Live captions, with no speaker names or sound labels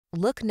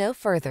Look no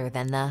further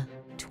than the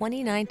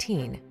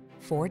 2019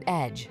 Ford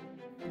Edge.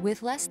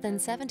 With less than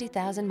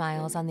 70,000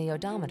 miles on the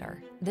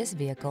odometer, this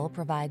vehicle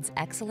provides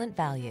excellent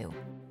value.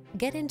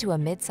 Get into a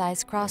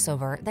midsize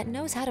crossover that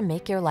knows how to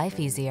make your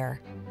life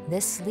easier.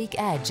 This sleek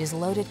Edge is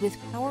loaded with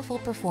powerful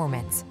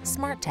performance,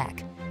 smart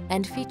tech,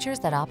 and features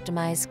that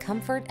optimize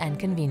comfort and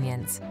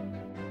convenience.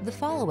 The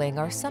following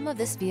are some of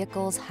this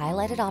vehicle's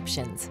highlighted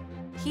options: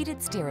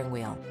 heated steering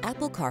wheel,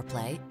 Apple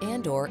CarPlay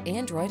and/or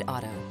Android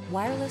Auto,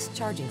 wireless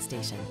charging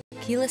station,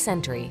 keyless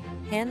entry,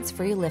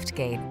 hands-free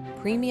liftgate,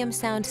 premium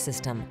sound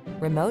system,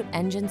 remote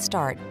engine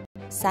start,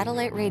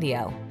 satellite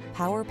radio,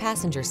 power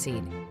passenger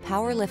seat,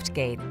 power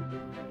liftgate.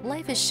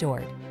 Life is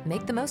short.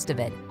 Make the most of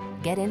it.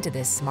 Get into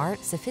this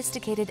smart,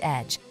 sophisticated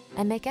Edge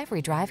and make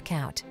every drive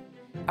count.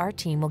 Our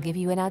team will give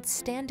you an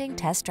outstanding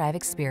test drive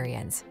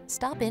experience.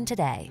 Stop in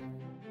today.